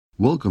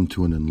Welcome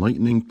to an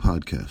enlightening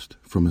podcast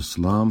from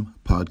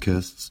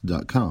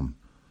IslamPodcasts.com.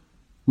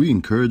 We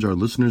encourage our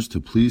listeners to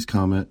please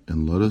comment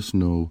and let us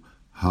know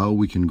how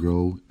we can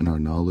grow in our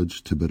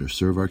knowledge to better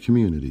serve our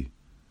community.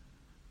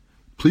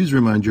 Please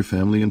remind your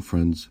family and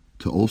friends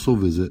to also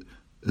visit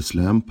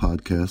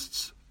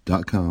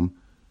IslamPodcasts.com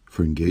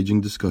for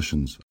engaging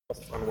discussions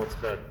on what's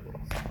bad.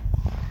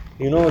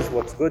 He knows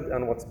what's good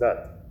and what's bad.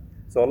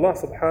 So Allah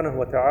subhanahu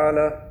wa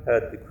ta'ala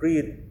had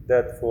decreed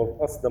that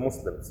for us the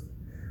Muslims,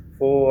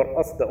 for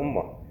us the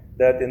Ummah,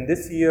 that in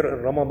this year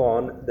in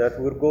Ramadan, that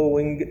we're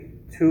going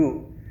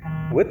to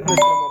witness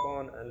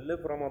Ramadan and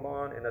live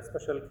Ramadan in a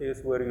special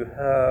case where you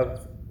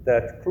have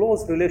that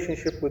close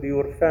relationship with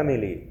your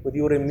family, with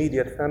your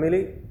immediate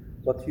family,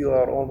 but you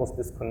are almost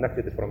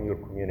disconnected from your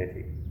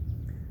community.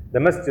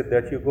 The masjid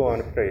that you go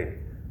and pray,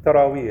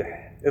 Taraweeh,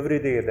 every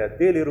day, that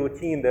daily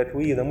routine that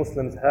we the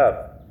Muslims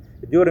have.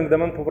 During the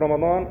month of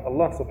Ramadan,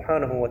 Allah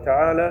subhanahu wa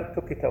ta'ala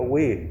took it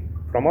away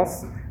from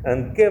us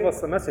and gave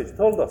us a message,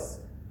 told us,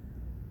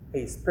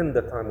 hey, spend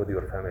the time with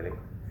your family.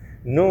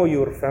 Know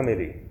your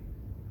family.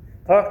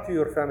 Talk to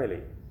your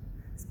family.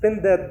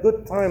 Spend that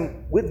good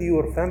time with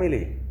your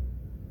family.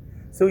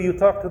 So you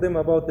talk to them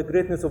about the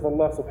greatness of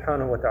Allah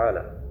subhanahu wa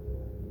ta'ala.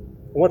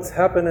 What's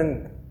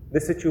happening,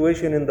 the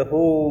situation in the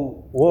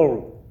whole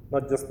world,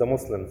 not just the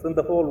Muslims, in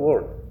the whole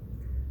world.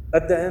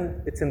 At the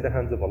end, it's in the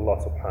hands of Allah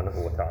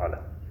subhanahu wa ta'ala.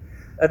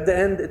 At the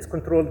end, it's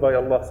controlled by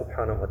Allah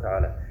subhanahu wa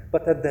ta'ala.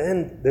 But at the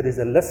end, there is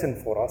a lesson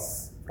for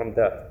us from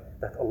that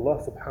Allah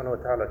subhanahu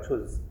wa ta'ala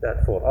chose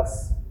that for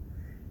us.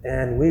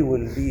 And we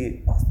will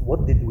be asked,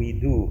 what did we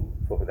do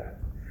for that?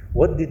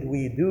 What did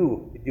we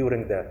do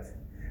during that?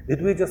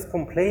 Did we just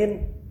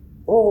complain?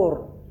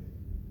 Or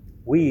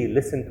we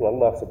listened to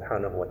Allah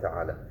subhanahu wa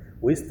ta'ala?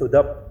 We stood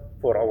up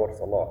for our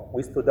salah.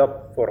 We stood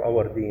up for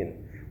our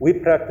deen. We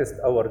practiced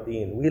our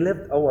deen. We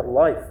lived our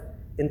life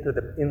in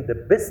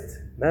the best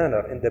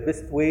manner, in the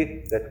best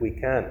way that we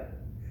can,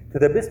 to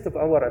the best of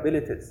our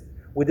abilities.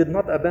 We did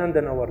not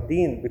abandon our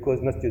deen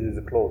because masjid is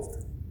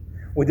closed.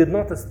 We did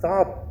not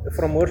stop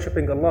from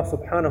worshipping Allah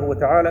subhanahu wa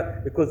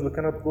ta'ala because we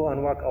cannot go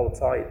and walk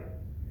outside.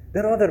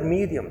 There are other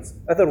mediums,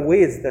 other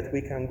ways that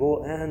we can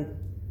go and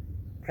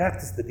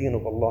practice the deen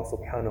of Allah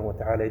subhanahu wa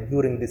ta'ala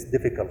during these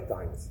difficult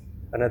times.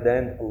 And at the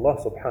end, Allah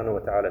subhanahu wa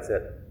ta'ala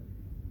said,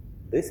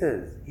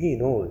 He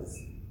knows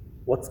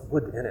what's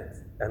good in it,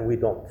 and we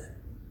don't.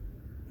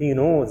 He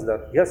knows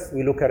that, yes,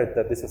 we look at it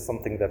that this is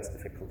something that's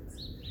difficult.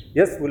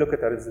 Yes, we look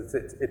at it,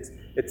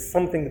 it's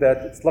something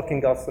that it's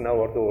locking us in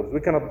our doors. We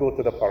cannot go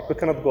to the park, we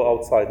cannot go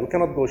outside, we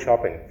cannot go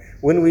shopping.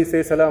 When we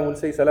say salam, we'll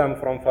say salam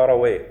from far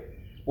away.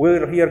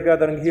 We're here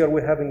gathering here,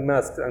 we're having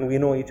masks, and we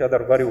know each other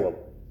very well.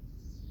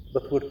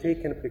 But we're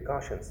taking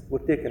precautions, we're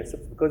taking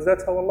steps, because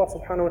that's how Allah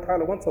subhanahu wa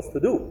ta'ala wants us to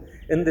do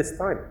in this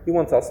time. He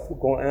wants us to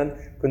go and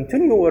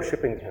continue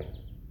worshipping Him.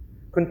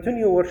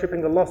 Continue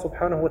worshipping Allah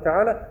subhanahu wa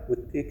ta'ala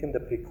with taking the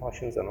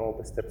precautions and all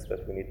the steps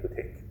that we need to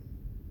take.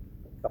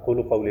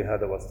 أقول قولي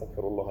هذا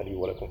وأستغفر الله لي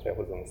ولكم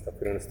فيغفر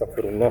المستغفرين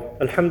استغفر الله.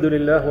 الحمد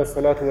لله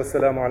والصلاة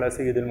والسلام على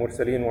سيد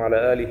المرسلين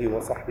وعلى آله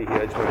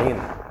وصحبه أجمعين.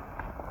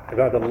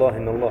 عباد الله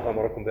إن الله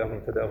أمركم بأمر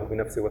ابتدأه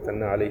بنفسه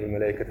وثنى عليه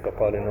الملائكة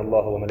فقال إن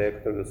الله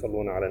وملائكته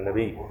يصلون على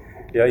النبي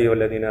يا أيها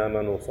الذين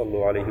آمنوا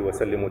صلوا عليه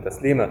وسلموا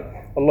تسليما.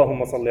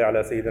 اللهم صل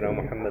على سيدنا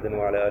محمد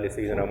وعلى آل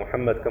سيدنا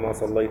محمد كما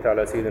صليت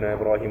على سيدنا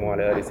إبراهيم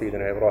وعلى آل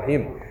سيدنا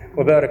إبراهيم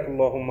وبارك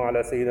اللهم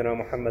على سيدنا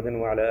محمد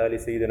وعلى آل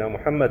سيدنا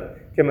محمد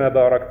كما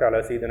باركت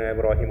على سيدنا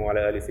إبراهيم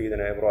وعلى آل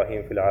سيدنا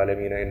إبراهيم في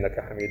العالمين إنك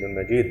حميد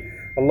مجيد.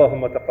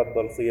 اللهم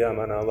تقبل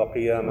صيامنا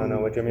وقيامنا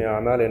وجميع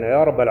أعمالنا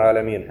يا رب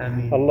العالمين.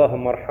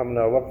 اللهم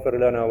ارحمنا واغفر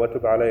لنا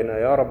وتب علينا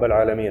يا رب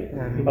العالمين.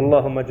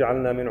 اللهم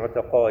اجعلنا من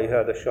عتقاء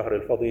هذا الشهر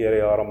الفضيل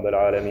يا رب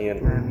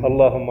العالمين.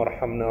 اللهم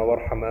ارحمنا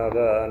وارحم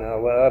آباءنا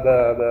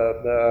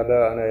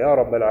وآباءنا يا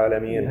رب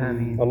العالمين.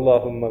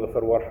 اللهم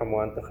اغفر وارحم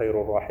وأنت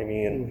خير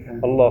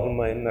الراحمين.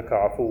 اللهم إنك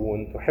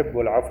عفو تحب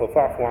العفو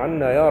فاعف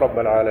عنا يا رب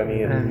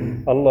العالمين.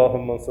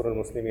 اللهم انصر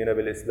المسلمين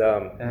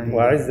بالإسلام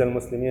وأعز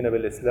المسلمين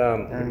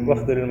بالإسلام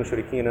واخذل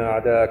المشركين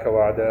أعداءك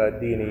وأعداء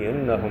الدين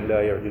إنهم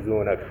لا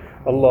يعجزونك.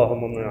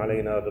 اللهم من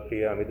علينا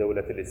بقيام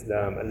دولة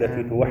الإسلام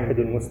التي توحد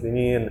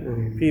المسلمين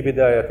في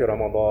بداية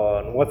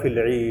رمضان وفي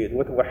العيد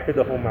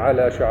وتوحدهم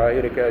على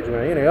شعائرك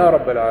أجمعين يا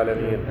رب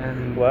العالمين.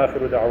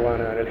 وآخر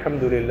دعوانا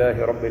الحمد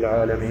لله رب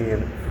العالمين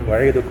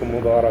وعيدكم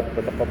مبارك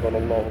وتقبل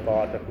الله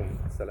طاعتكم.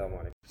 السلام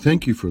عليكم.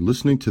 Thank you for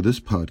listening to this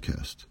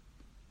podcast.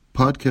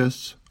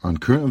 Podcasts on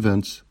current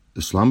events,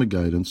 Islamic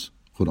guidance,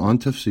 Quran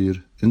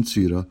tafsir, and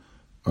Seerah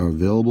are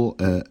available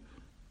at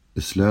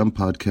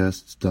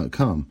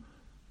IslamPodcasts.com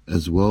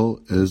as well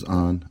as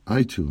on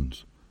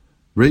iTunes.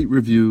 Rate,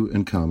 review,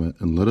 and comment,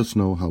 and let us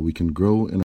know how we can grow in